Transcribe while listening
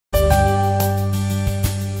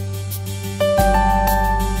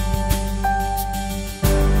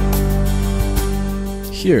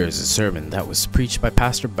Here is a sermon that was preached by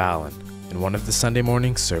Pastor Ballin in one of the Sunday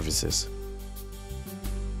morning services.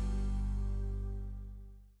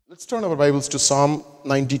 Let's turn our Bibles to Psalm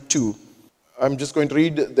 92. I'm just going to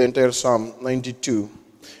read the entire Psalm 92.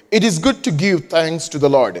 It is good to give thanks to the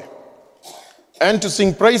Lord and to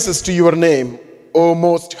sing praises to your name, O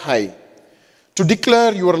Most High, to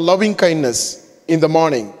declare your loving kindness in the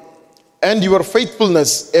morning and your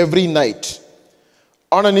faithfulness every night,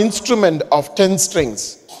 on an instrument of 10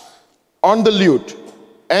 strings, on the lute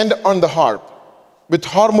and on the harp, with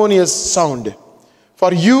harmonious sound.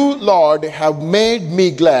 For you, Lord, have made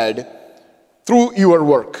me glad through your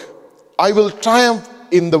work. I will triumph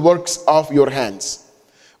in the works of your hands.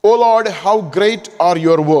 O Lord, how great are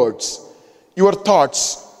your words! Your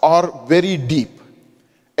thoughts are very deep.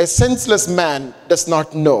 A senseless man does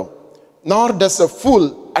not know, nor does a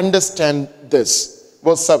fool understand this.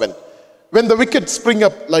 Verse 7. When the wicked spring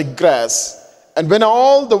up like grass, and when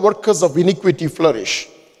all the workers of iniquity flourish,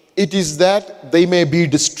 it is that they may be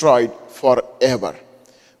destroyed forever.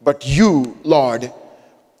 But you, Lord,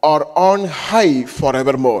 are on high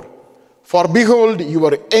forevermore. For behold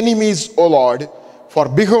your enemies, O Lord, for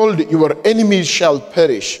behold your enemies shall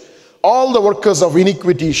perish. All the workers of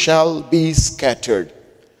iniquity shall be scattered.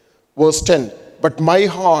 Verse 10. But my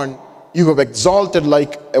horn you have exalted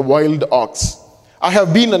like a wild ox. I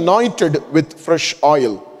have been anointed with fresh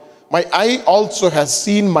oil. My eye also has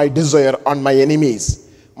seen my desire on my enemies.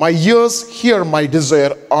 My ears hear my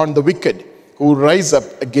desire on the wicked who rise up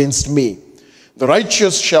against me. The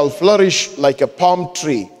righteous shall flourish like a palm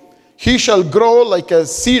tree. He shall grow like a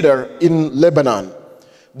cedar in Lebanon.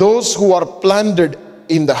 Those who are planted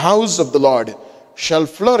in the house of the Lord shall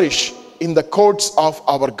flourish in the courts of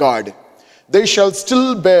our God. They shall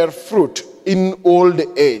still bear fruit in old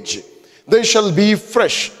age. They shall be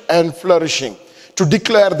fresh and flourishing, to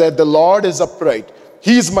declare that the Lord is upright.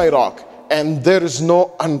 He is my rock, and there is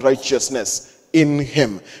no unrighteousness in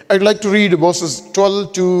him. I'd like to read verses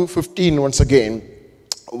 12 to 15 once again.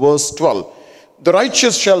 Verse 12. The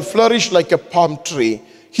righteous shall flourish like a palm tree.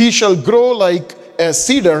 He shall grow like a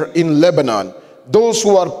cedar in Lebanon. Those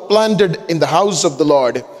who are planted in the house of the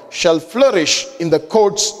Lord shall flourish in the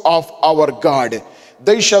courts of our God.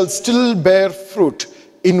 They shall still bear fruit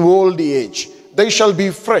in old age. They shall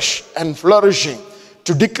be fresh and flourishing,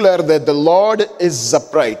 to declare that the Lord is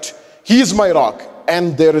upright. He is my rock,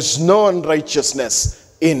 and there is no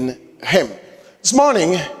unrighteousness in him. This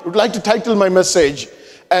morning, I would like to title my message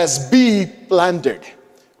as Be Planted.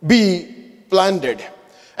 Be planted.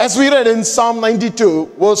 As we read in Psalm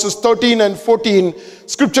 92, verses 13 and 14,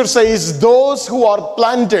 Scripture says, those who are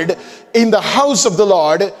planted in the house of the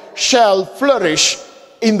Lord shall flourish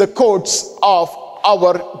in the courts of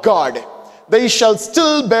our God. They shall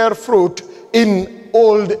still bear fruit in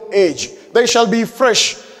old age. They shall be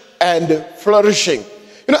fresh and flourishing.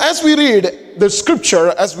 As we read the Scripture,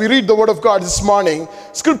 as we read the Word of God this morning,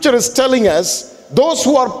 Scripture is telling us those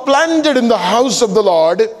who are planted in the house of the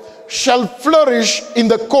Lord shall flourish in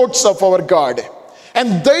the courts of our God.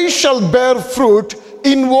 And they shall bear fruit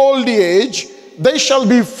in old age. They shall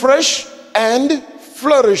be fresh and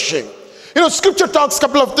flourishing. Scripture talks a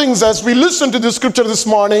couple of things as we listen to the Scripture this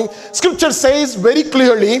morning. Scripture says very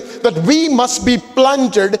clearly that we must be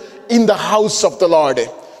planted in the house of the Lord.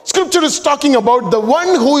 Scripture is talking about the one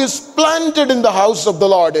who is planted in the house of the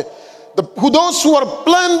Lord. Those who are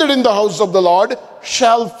planted in the house of the Lord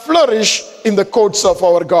shall flourish in the courts of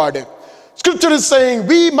our God. Scripture is saying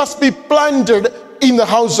we must be planted in the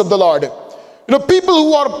house of the Lord. People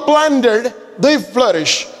who are planted, they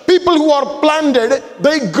flourish. People who are planted,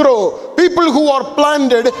 they grow. People who are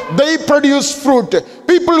planted, they produce fruit.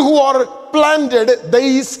 People who are planted,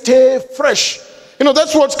 they stay fresh.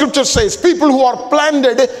 That's what Scripture says. People who are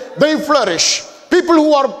planted, they flourish. People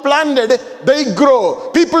who are planted, they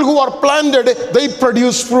grow. People who are planted, they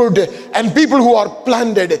produce fruit. And people who are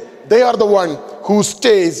planted, they are the one who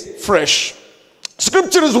stays fresh.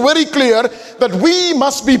 Scripture is very clear that we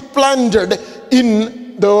must be planted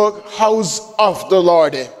in the house of the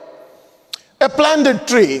Lord. A planted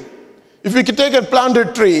tree, if we could take a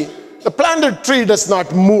planted tree, the planted tree does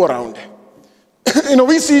not move around.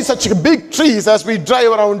 We see such big trees as we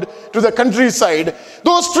drive around to the countryside.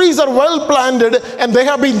 Those trees are well planted and they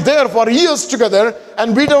have been there for years together,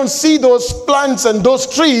 and we don't see those plants and those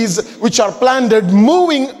trees which are planted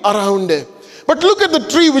moving around. But look at the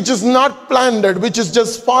tree which is not planted, which is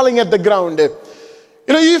just falling at the ground.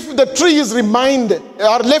 If the tree is remained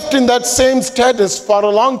or left in that same status for a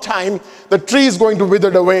long time, the tree is going to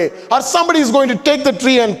wither away. Or somebody is going to take the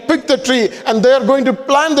tree and pick the tree, and they are going to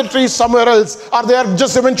plant the tree somewhere else, or they are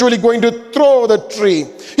just eventually going to throw the tree.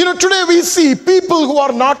 Today we see people who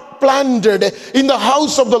are not planted in the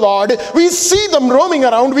house of the Lord. We see them roaming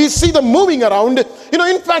around. We see them moving around.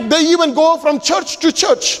 In fact, they even go from church to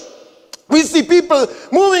church. We see people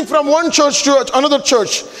moving from one church to another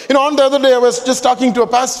church. On the other day, I was just talking to a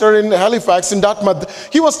pastor in Halifax, in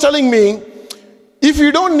Dartmouth. He was telling me, if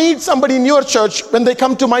you don't need somebody in your church, when they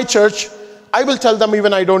come to my church, I will tell them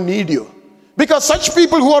even I don't need you. Because such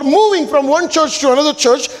people who are moving from one church to another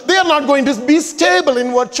church, they are not going to be stable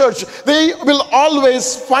in one church. They will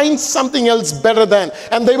always find something else better than.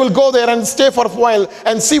 And they will go there and stay for a while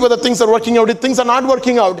and see whether things are working out. If things are not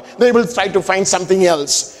working out, they will try to find something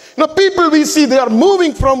else. People we see, they are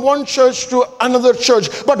moving from one church to another church.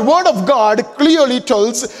 But Word of God clearly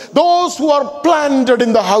tells those who are planted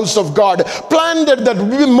in the house of God. Planted, that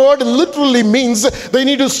word literally means they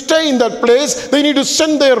need to stay in that place. They need to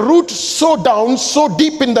send their roots so down, so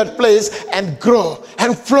deep in that place, and grow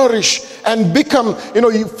and flourish and become,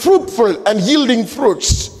 fruitful and yielding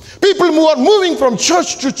fruits. People who are moving from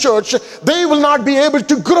church to church, they will not be able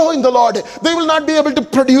to grow in the Lord. They will not be able to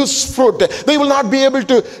produce fruit. They will not be able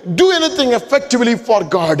to do anything effectively for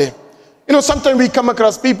God. Sometimes we come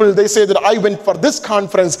across people, they say that I went for this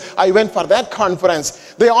conference, I went for that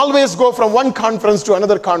conference. They always go from one conference to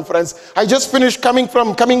another conference. I just finished coming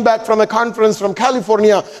back from a conference from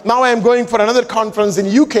California. Now I am going for another conference in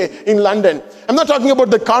UK, in London. I'm not talking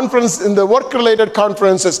about the conference in the work-related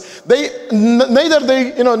conferences.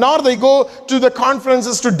 Nor they go to the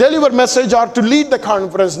conferences to deliver message or to lead the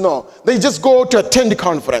conference. No, they just go to attend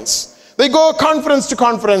conference. They go conference to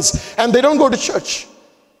conference, and they don't go to church.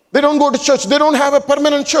 They don't go to church. They don't have a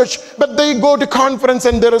permanent church, but they go to conference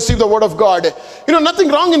and they receive the Word of God. Nothing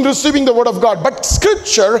wrong in receiving the Word of God, but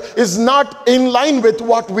Scripture is not in line with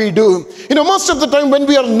what we do. Most of the time when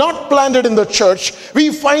we are not planted in the church,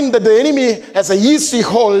 we find that the enemy has an easy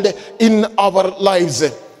hold in our lives.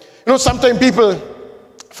 Sometimes people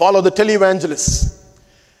follow the televangelists.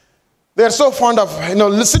 They are so fond of,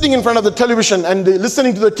 sitting in front of the television and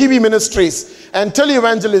listening to the TV ministries and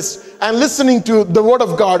televangelists and listening to the Word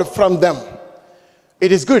of God from them.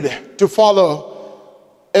 It is good to follow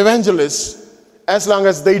evangelists as long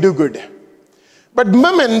as they do good. But the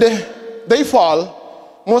moment they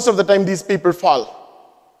fall, most of the time these people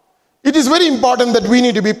fall. It is very important that we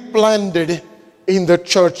need to be planted in the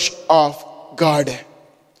church of God.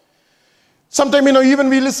 Sometimes, even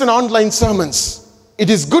we listen online sermons. It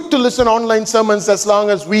is good to listen online sermons as long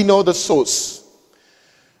as we know the source.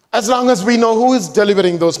 As long as we know who is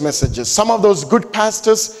delivering those messages. Some of those good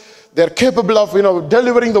pastors, they're capable of,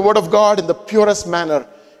 delivering the Word of God in the purest manner.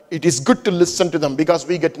 It is good to listen to them because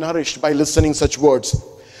we get nourished by listening such words.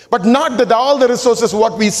 But not that all the resources,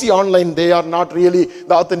 what we see online, they are not really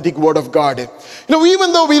the authentic Word of God.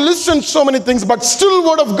 Even though we listen to so many things, but still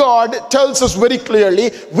Word of God tells us very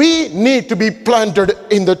clearly, we need to be planted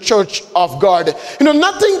in the church of God.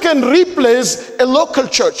 Nothing can replace a local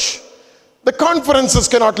church. The conferences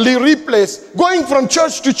cannot replace. Going from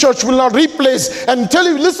church to church will not replace. And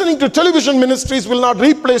listening to television ministries will not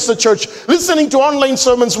replace the church. Listening to online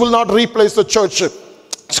sermons will not replace the church.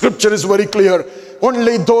 Scripture is very clear.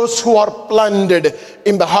 Only those who are planted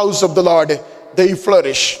in the house of the Lord, they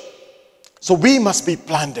flourish. So we must be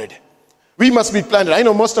planted. We must be planted. I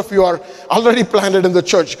know most of you are already planted in the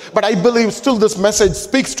church, but I believe still this message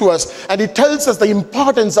speaks to us, and it tells us the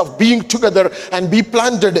importance of being together and be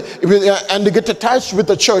planted and get attached with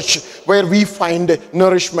the church where we find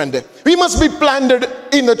nourishment. We must be planted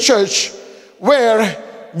in the church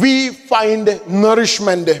where we find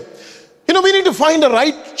nourishment. We need to find the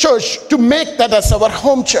right church to make that as our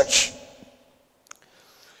home church.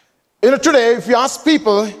 Today, if you ask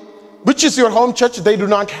people, which is your home church, they do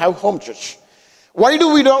not have home church. Why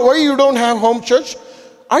you don't have home church?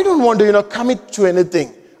 I don't want to, commit to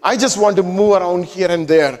anything. I just want to move around here and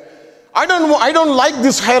there. I don't like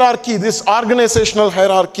this hierarchy, this organizational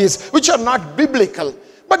hierarchies, which are not biblical.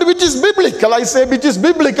 But which is biblical, I say which is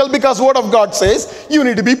biblical because Word of God says you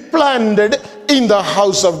need to be planted in the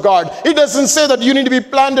house of God. It doesn't say that you need to be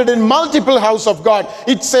planted in multiple house of God.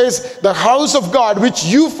 It says the house of God which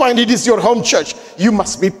you find it is your home church. You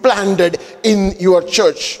must be planted in your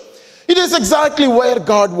church. It is exactly where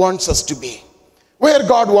God wants us to be. Where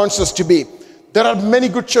God wants us to be. There are many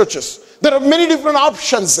good churches. There are many different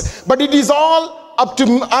options. But it is all up to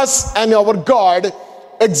us and our God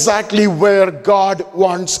exactly where God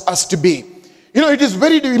wants us to be. It is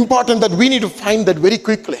very important that we need to find that very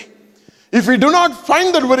quickly. If we do not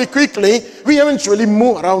find that very quickly, we eventually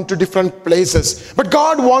move around to different places. But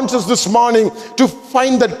God wants us this morning to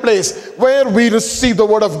find that place where we receive the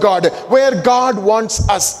word of God, where God wants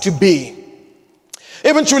us to be.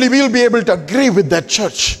 Eventually, we will be able to agree with that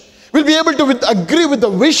church. We'll be able to agree with the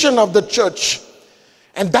vision of the church.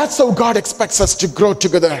 And that's how God expects us to grow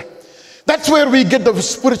together. That's where we get the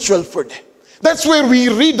spiritual food. That's where we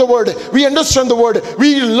read the word, we understand the word,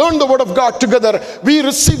 we learn the word of God together, we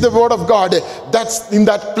receive the word of God. That's in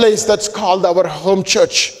that place that's called our home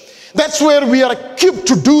church. That's where we are equipped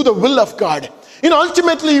to do the will of God.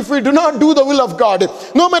 Ultimately, if we do not do the will of God,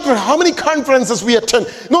 no matter how many conferences we attend,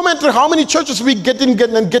 no matter how many churches we get in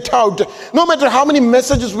and get out, no matter how many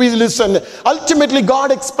messages we listen, ultimately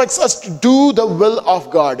God expects us to do the will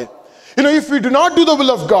of God. If we do not do the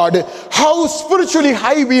will of God, how spiritually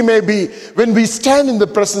high we may be, when we stand in the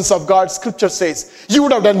presence of God, Scripture says, you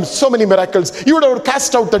would have done so many miracles, you would have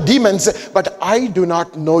cast out the demons, but I do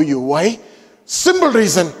not know you. Why? Simple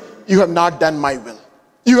reason, you have not done my will.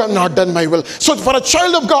 You have not done my will. So for a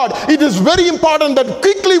child of God, it is very important that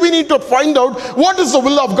quickly we need to find out what is the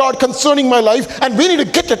will of God concerning my life, and we need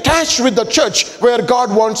to get attached with the church where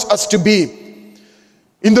God wants us to be.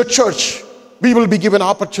 In the church, we will be given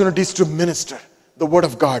opportunities to minister the word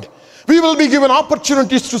of God. We will be given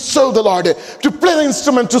opportunities to serve the Lord, to play the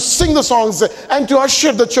instrument, to sing the songs, and to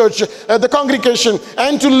usher the church, the congregation,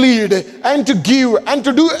 and to lead, and to give, and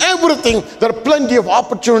to do everything. There are plenty of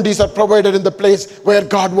opportunities are provided in the place where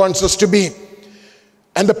God wants us to be.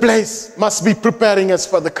 And the place must be preparing us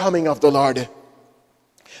for the coming of the Lord.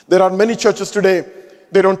 There are many churches today,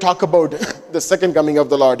 they don't talk about the second coming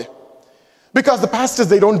of the Lord. Because the pastors,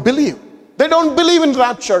 they don't believe. They don't believe in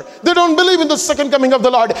rapture. They don't believe in the second coming of the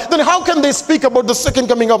Lord. Then how can they speak about the second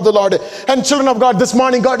coming of the Lord? And children of God, this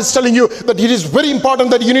morning God is telling you that it is very important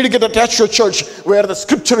that you need to get attached to a church where the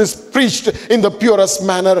scripture is preached in the purest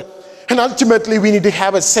manner. And ultimately we need to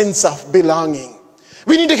have a sense of belonging.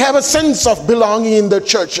 We need to have a sense of belonging in the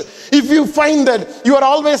church. If you find that you are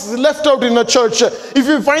always left out in a church, if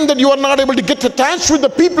you find that you are not able to get attached with the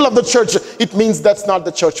people of the church, it means that's not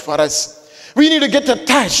the church for us. We need to get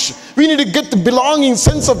attached. We need to get the belonging,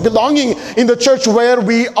 sense of belonging in the church where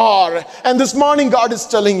we are. And this morning God is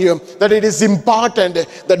telling you that it is important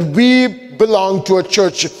that we belong to a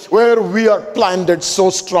church where we are planted so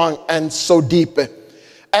strong and so deep.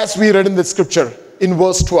 As we read in the scripture in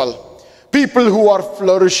verse 12, people who are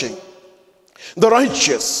flourishing, the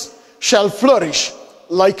righteous shall flourish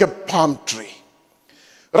like a palm tree.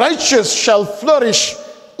 Righteous shall flourish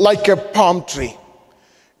like a palm tree.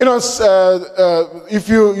 If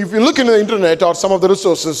you look into the internet or some of the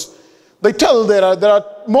resources, they tell there are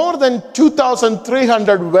more than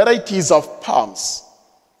 2,300 varieties of palms.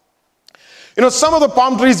 Some of the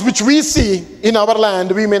palm trees which we see in our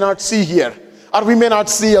land, we may not see here, or we may not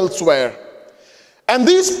see elsewhere. And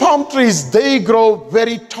these palm trees, they grow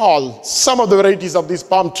very tall, some of the varieties of these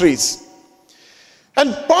palm trees.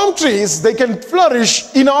 And palm trees, they can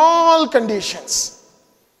flourish in all conditions.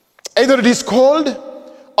 Either it is cold,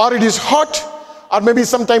 or it is hot, or maybe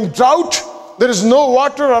sometimes drought, there is no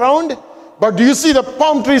water around, but you see the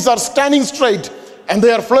palm trees are standing straight and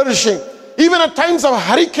they are flourishing. Even at times of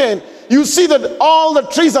hurricane, you see that all the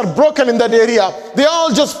trees are broken in that area. They are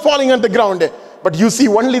all just falling on the ground. But you see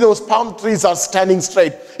only those palm trees are standing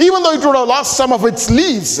straight. Even though it would have lost some of its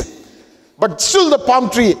leaves, but still the palm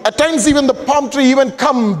tree, at times even the palm tree even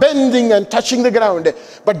come bending and touching the ground.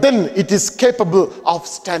 But then it is capable of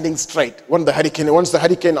standing straight once the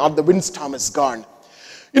hurricane or the windstorm is gone.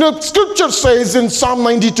 Scripture says in Psalm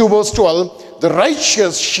 92 verse 12, the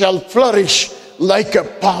righteous shall flourish like a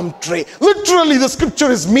palm tree. Literally the scripture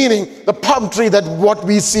is meaning the palm tree that what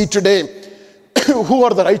we see today. Who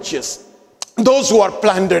are the righteous? Those who are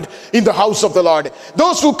planted in the house of the Lord.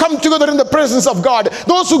 Those who come together in the presence of God.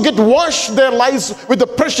 Those who get washed their lives with the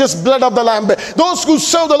precious blood of the Lamb. Those who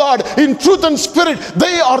serve the Lord in truth and spirit.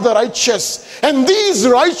 They are the righteous. And these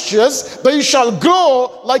righteous, they shall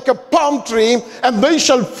grow like a palm tree, and they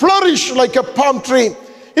shall flourish like a palm tree.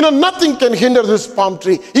 Nothing can hinder this palm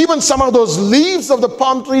tree. Even some of those leaves of the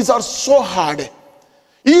palm trees are so hard,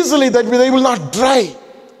 easily that they will not dry.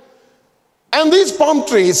 And these palm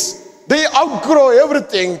trees, they outgrow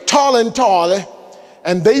everything, tall,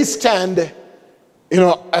 and they stand,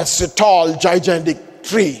 as a tall, gigantic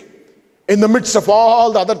tree in the midst of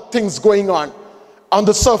all the other things going on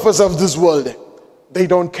the surface of this world. They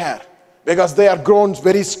don't care because they are grown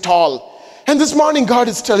very tall. And this morning God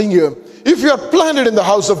is telling you, if you are planted in the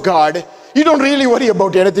house of God, You don't really worry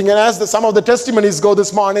about anything. And as some of the testimonies go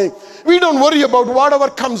this morning, we don't worry about whatever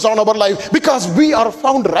comes on our life because we are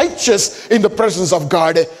found righteous in the presence of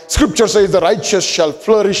God. Scripture says the righteous shall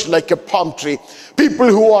flourish like a palm tree. People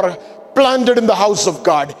who are planted in the house of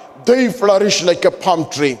God, they flourish like a palm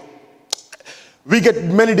tree. We get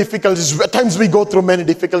many difficulties. At times we go through many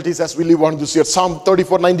difficulties as we live on this year. Psalm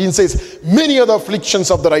 34:19 says, many are the afflictions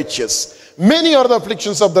of the righteous. Many are the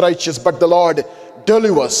afflictions of the righteous, but the Lord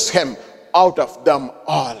delivers him out of them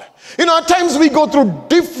all. At times we go through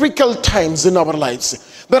difficult times in our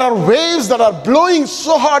lives. There are waves that are blowing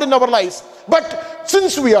so hard in our lives. But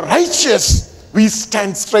since we are righteous, we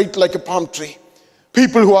stand straight like a palm tree.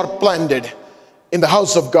 People who are planted in the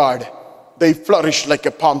house of God, they flourish like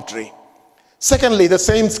a palm tree. Secondly, the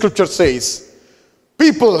same scripture says,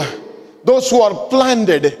 people, those who are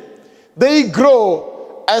planted, they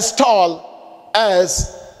grow as tall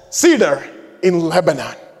as cedar in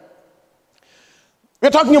Lebanon.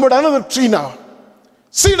 We're talking about another tree now.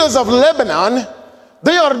 Cedars of Lebanon,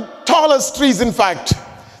 they are tallest trees in fact.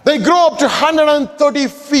 They grow up to 130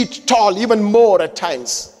 feet tall, even more at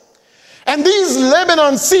times. And these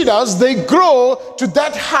Lebanon cedars, they grow to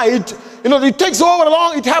that height.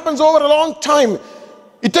 It happens over a long time.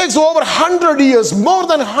 It takes over 100 years, more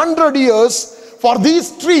than 100 years for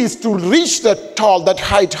these trees to reach that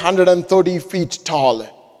height, 130 feet tall.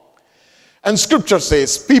 And scripture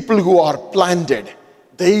says, people who are planted,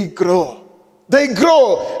 they grow. They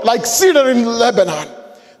grow like cedar in Lebanon.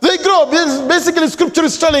 They grow. Basically, scripture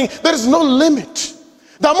is telling there is no limit.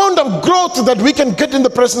 The amount of growth that we can get in the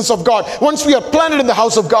presence of God, once we are planted in the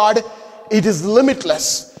house of God, it is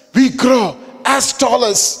limitless. We grow as tall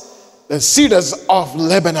as the cedars of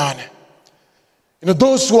Lebanon.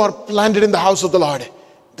 Those who are planted in the house of the Lord,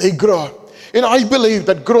 they grow. I believe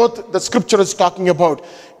that growth that scripture is talking about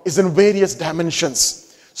is in various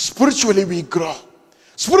dimensions. Spiritually, we grow.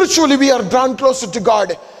 Spiritually, we are drawn closer to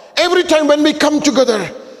God. Every time when we come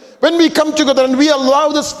together and we allow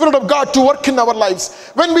the Spirit of God to work in our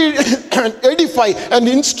lives, when we edify and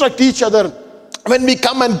instruct each other, when we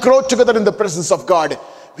come and grow together in the presence of God,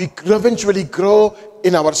 we eventually grow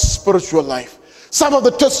in our spiritual life. Some of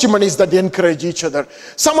the testimonies that encourage each other,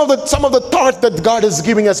 some of the thought that God is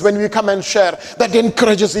giving us when we come and share, that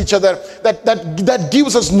encourages each other, that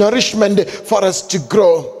gives us nourishment for us to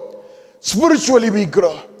grow. Spiritually we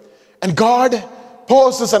grow, and God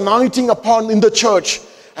pours His anointing upon in the church,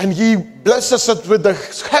 and He blesses us with the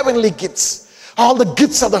heavenly gifts, all the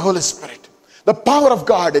gifts of the Holy Spirit. The power of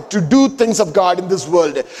God to do things of God in this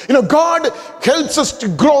world. God helps us to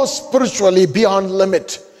grow spiritually beyond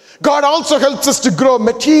limit. God also helps us to grow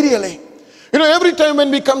materially. Every time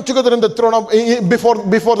when we come together in the throne of in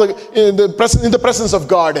the presence of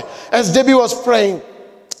God, as Debbie was praying,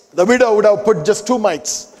 the widow would have put just 2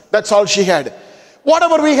 mites. That's all she had.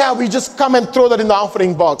 Whatever we have, we just come and throw that in the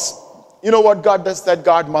offering box. You know what God does? That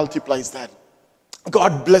God multiplies that.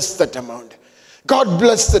 God bless that amount. God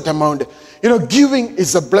bless that amount. Giving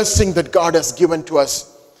is a blessing that God has given to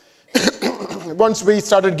us. Once we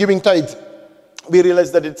started giving tithe, we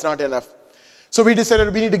realized that it's not enough. So we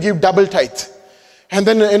decided we need to give double tithe. And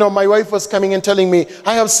then, my wife was coming and telling me,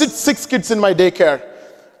 I have six kids in my daycare.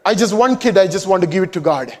 One kid, I just want to give it to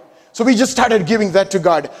God. So we just started giving that to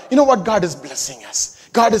God. You know what? God is blessing us.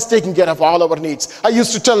 God is taking care of all our needs. I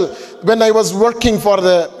used to tell, when I was working for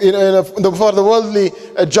the worldly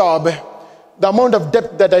job, the amount of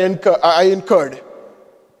debt that I incurred,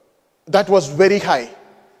 that was very high.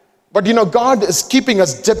 But God is keeping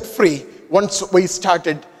us debt free once we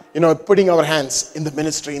started putting our hands in the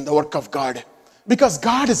ministry, in the work of God. Because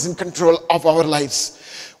God is in control of our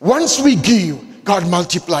lives. Once we give, God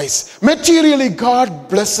multiplies. Materially, God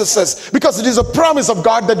blesses us. Because it is a promise of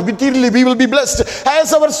God that materially we will be blessed.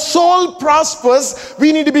 As our soul prospers,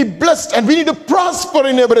 we need to be blessed and we need to prosper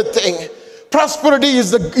in everything. Prosperity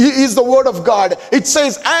is the word of God. It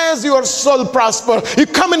says, as your soul prosper, you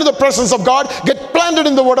come into the presence of God, get planted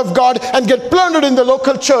in the word of God, and get planted in the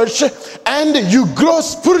local church, and you grow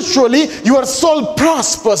spiritually, your soul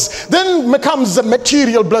prospers. Then comes the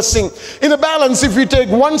material blessing. In the balance, if you take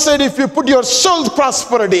one side, if you put your soul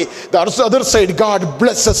prosperity, the other side, God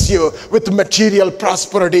blesses you with material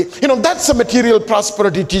prosperity. That's a material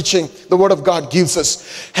prosperity teaching the word of God gives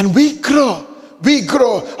us. And we grow. We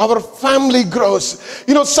grow, our family grows.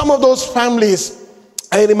 Some of those families,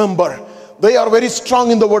 I remember, they are very strong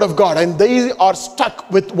in the word of God, and they are stuck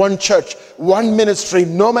with one church, one ministry.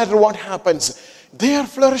 No matter what happens, they are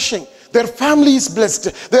flourishing. Their family is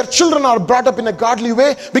blessed. Their children are brought up in a godly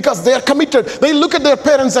way because they are committed. They look at their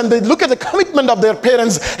parents and they look at the commitment of their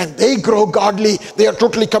parents and they grow godly. They are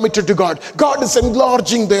totally committed to God. God is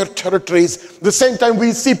enlarging their territories. At the same time,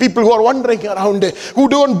 we see people who are wandering around, who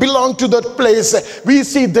don't belong to that place. We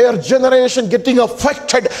see their generation getting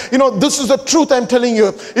affected. This is the truth I'm telling you.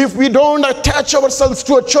 If we don't attach ourselves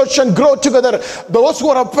to a church and grow together, those who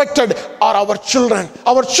are affected are our children.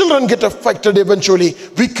 Our children get affected eventually.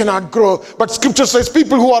 We cannot grow. But scripture says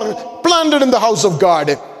people who are planted in the house of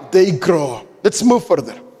God, they grow. Let's move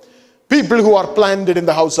further. People who are planted in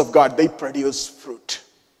the house of God, they produce fruit.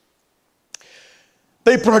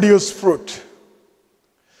 They produce fruit.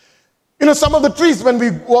 Some of the trees, when we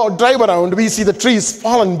drive around, we see the trees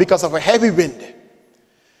fallen because of a heavy wind.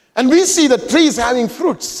 And we see the trees having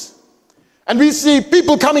fruits. And we see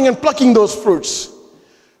people coming and plucking those fruits.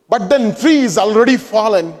 But then trees already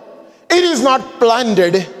fallen. It is not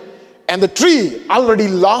planted. And the tree already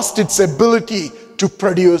lost its ability to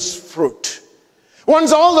produce fruit.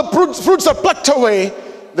 Once all the fruits are plucked away,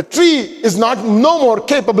 the tree is no more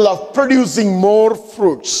capable of producing more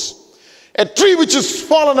fruits. A tree which is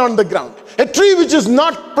fallen on the ground, a tree which is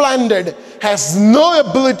not planted, has no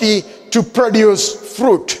ability to produce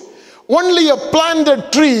fruit. Only a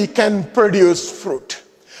planted tree can produce fruit.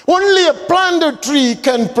 Only a planted tree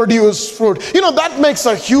can produce fruit. That makes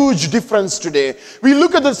a huge difference today. We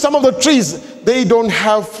look at some of the trees, they don't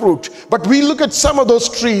have fruit. But we look at some of those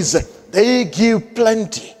trees, they give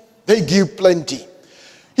plenty. They give plenty.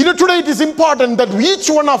 Today it is important that each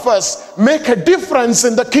one of us make a difference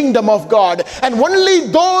in the kingdom of God. And only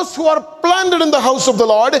those who are planted in the house of the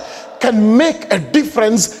Lord can make a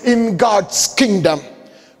difference in God's kingdom.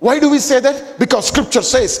 Why do we say that? Because scripture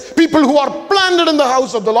says people who are planted in the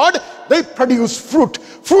house of the Lord, they produce fruit.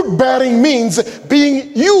 Fruit bearing means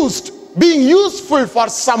being useful for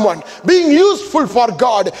someone, being useful for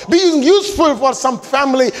God, being useful for some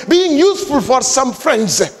family, being useful for some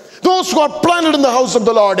friends. Those who are planted in the house of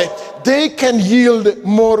the Lord, they can yield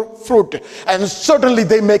more fruit. And certainly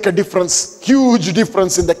they make a difference, huge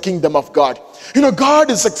difference in the kingdom of God.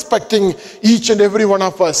 God is expecting each and every one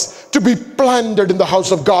of us to be planted in the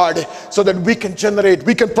house of God so that we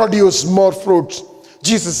can produce more fruits.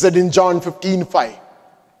 Jesus said in John 15:5,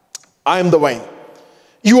 I am the vine,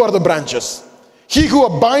 you are the branches. He who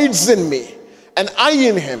abides in me and I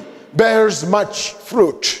in him bears much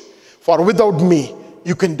fruit. For without me,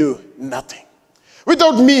 you can do nothing.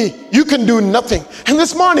 Without me, you can do nothing. And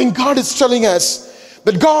this morning, God is telling us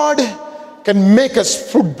that God can make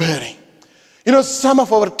us fruit bearing. Some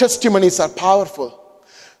of our testimonies are powerful.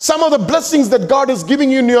 Some of the blessings that God is giving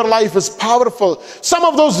you in your life is powerful. Some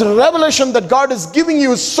of those revelations that God is giving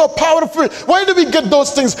you is so powerful. Why do we get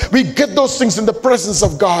those things? We get those things in the presence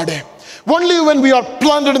of God. Only when we are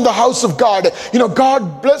planted in the house of God,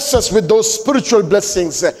 God blesses us with those spiritual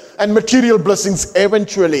blessings and material blessings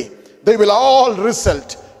eventually. They will all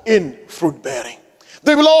result in fruit bearing.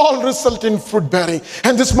 They will all result in fruit bearing.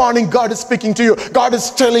 And this morning God is speaking to you. God is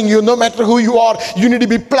telling you, no matter who you are, you need to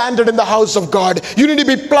be planted in the house of God. You need to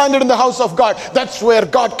be planted in the house of God. That's where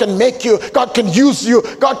God can make you. God can use you.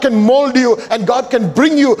 God can mold you. And God can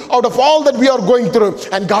bring you out of all that we are going through.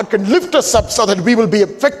 And God can lift us up so that we will be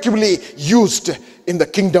effectively used in the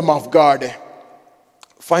kingdom of God.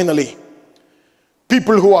 Finally,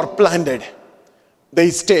 people who are planted, they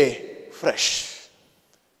stay fresh.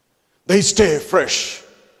 They stay fresh.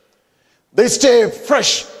 They stay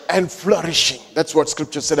fresh and flourishing. That's what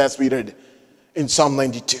scripture said as we read in Psalm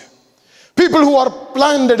 92. People who are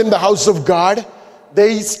planted in the house of God,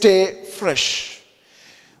 they stay fresh.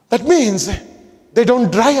 That means they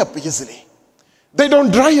don't dry up easily. They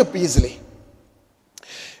don't dry up easily.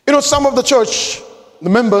 Some of the church, the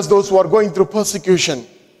members, those who are going through persecution,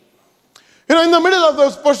 in the middle of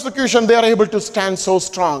those persecution, they are able to stand so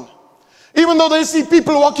strong. Even though they see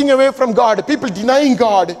people walking away from God, people denying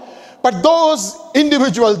God, but those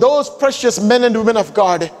individuals, those precious men and women of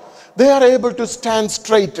God, they are able to stand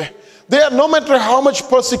straight. They are, no matter how much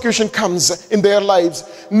persecution comes in their lives,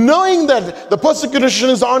 knowing that the persecution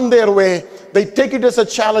is on their way, they take it as a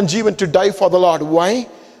challenge even to die for the Lord. Why?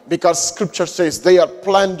 Because scripture says they are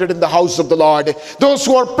planted in the house of the Lord. Those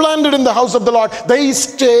who are planted in the house of the Lord, they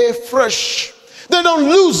stay fresh. They don't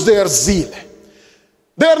lose their zeal.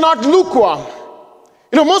 They are not lukewarm.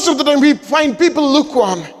 Most of the time we find people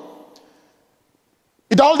lukewarm.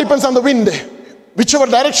 It all depends on the wind. Whichever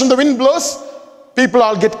direction the wind blows, people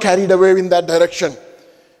all get carried away in that direction.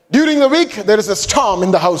 During the week, there is a storm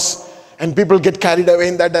in the house. And people get carried away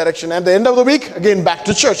in that direction. At the end of the week, again back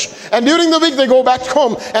to church. And during the week, they go back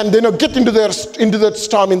home and get into that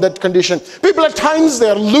storm in that condition. People at times, they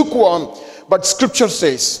are lukewarm. But Scripture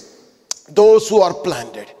says, those who are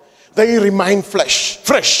planted, they remain fresh.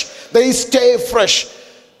 They stay fresh.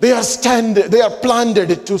 They are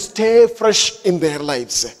planted to stay fresh in their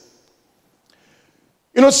lives.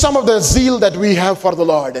 You know, some of the zeal that we have for the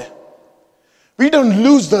Lord, we don't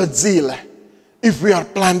lose the zeal if we are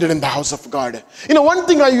planted in the house of God. You know, one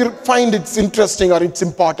thing I find it's interesting or it's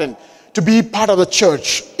important to be part of the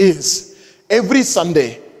church is every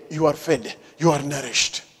Sunday you are fed, you are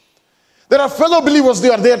nourished. There are fellow believers, they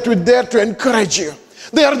are there to encourage you.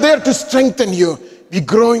 They are there to strengthen you. We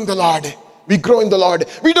grow in the Lord. We grow in the Lord.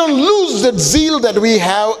 We don't lose that zeal that we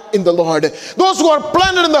have in the Lord. Those who are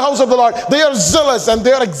planted in the house of the Lord, they are zealous and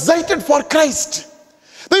they are excited for Christ.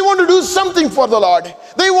 They want to do something for the Lord.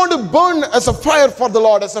 They want to burn as a fire for the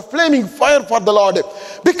Lord, as a flaming fire for the Lord.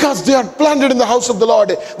 Because they are planted in the house of the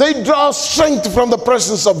Lord. They draw strength from the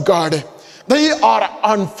presence of God. They are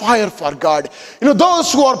on fire for God. You know,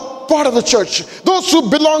 those who are part of the church, those who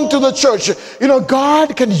belong to the church, you know,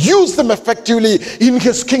 God can use them effectively in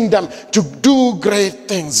His kingdom to do great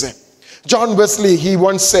things. John Wesley, he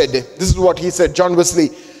once said, this is what he said, John Wesley,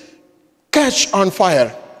 catch on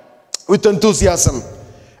fire with enthusiasm,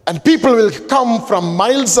 and people will come from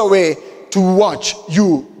miles away to watch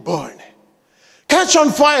you burn. Catch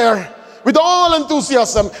on fire with all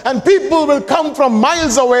enthusiasm, and people will come from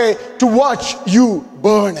miles away to watch you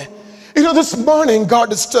burn. You know, this morning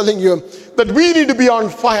God is telling you that we need to be on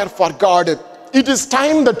fire for God. It is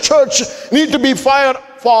time the church need to be fire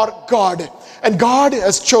for God. And God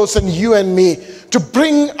has chosen you and me to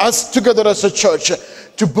bring us together as a church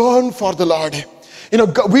to burn for the Lord. You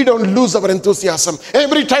know, we don't lose our enthusiasm.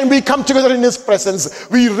 Every time we come together in His presence,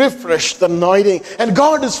 we refresh the anointing. And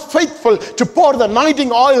God is faithful to pour the anointing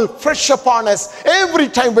oil fresh upon us every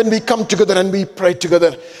time when we come together and we pray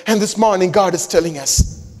together. And this morning, God is telling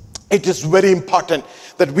us, it is very important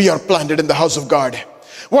that we are planted in the house of God.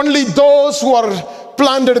 Only those who are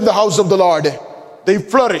planted in the house of the Lord, they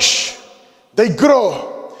flourish, they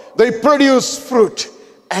grow, they produce fruit,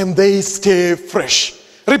 and they stay fresh.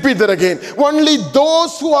 Repeat that again. Only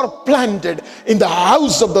those who are planted in the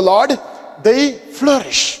house of the Lord, they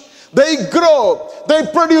flourish, they grow, they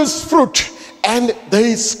produce fruit, and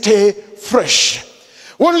they stay fresh.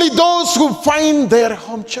 Only those who find their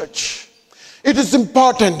home church. It is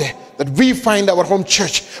important that we find our home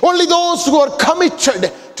church. Only those who are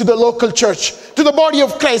committed to the local church, to the body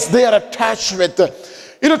of Christ, they are attached with.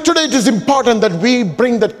 You know, today it is important that we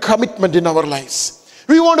bring that commitment in our lives.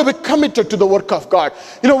 We want to be committed to the work of God.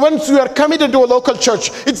 You know, once we are committed to a local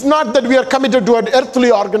church, it's not that we are committed to an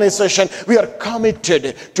earthly organization. We are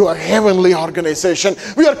committed to a heavenly organization.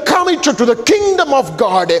 We are committed to the kingdom of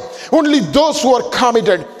God. Only those who are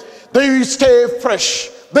committed, they stay fresh,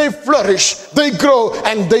 they flourish, they grow,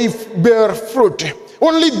 and they bear fruit.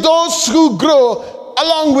 Only those who grow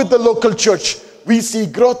along with the local church, we see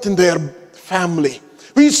growth in their family.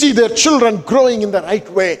 We see their children growing in the right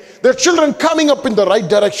way. Their children coming up in the right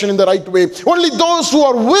direction, in the right way. Only those who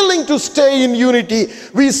are willing to stay in unity,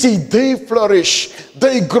 we see they flourish,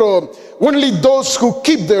 they grow. Only those who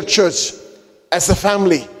keep their church as a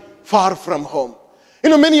family far from home. You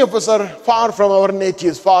know, many of us are far from our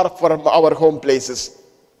natives, far from our home places.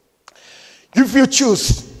 If you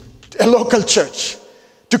choose a local church,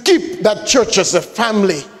 to keep that church as a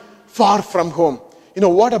family far from home, you know,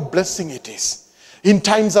 what a blessing it is. In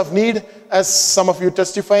times of need, as some of you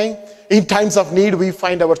testifying, in times of need, we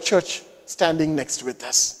find our church standing next with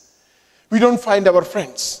us. We don't find our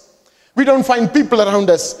friends. We don't find people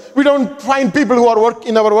around us. We don't find people who are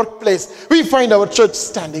in our workplace. We find our church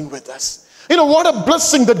standing with us. You know, what a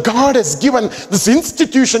blessing that God has given this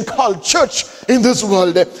institution called church in this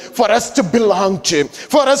world for us to belong to,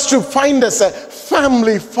 for us to find us a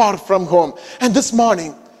family far from home. And this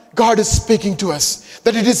morning, God is speaking to us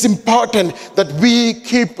that it is important that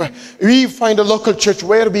we find a local church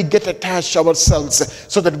where we get attached ourselves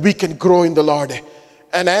so that we can grow in the Lord.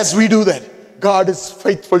 And as we do that, God is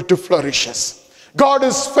faithful to flourish us. God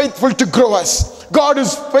is faithful to grow us. God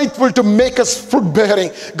is faithful to make us fruit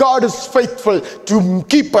bearing. God is faithful to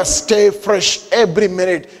keep us stay fresh every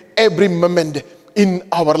minute, every moment in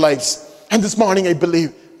our lives. And this morning I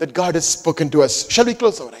believe that God has spoken to us. Shall we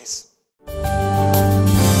close our eyes?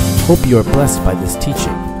 Hope you are blessed by this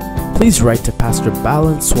teaching. Please write to Pastor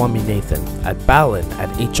Balan Swaminathan at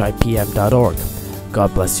balan@hipm.org.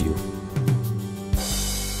 God bless you.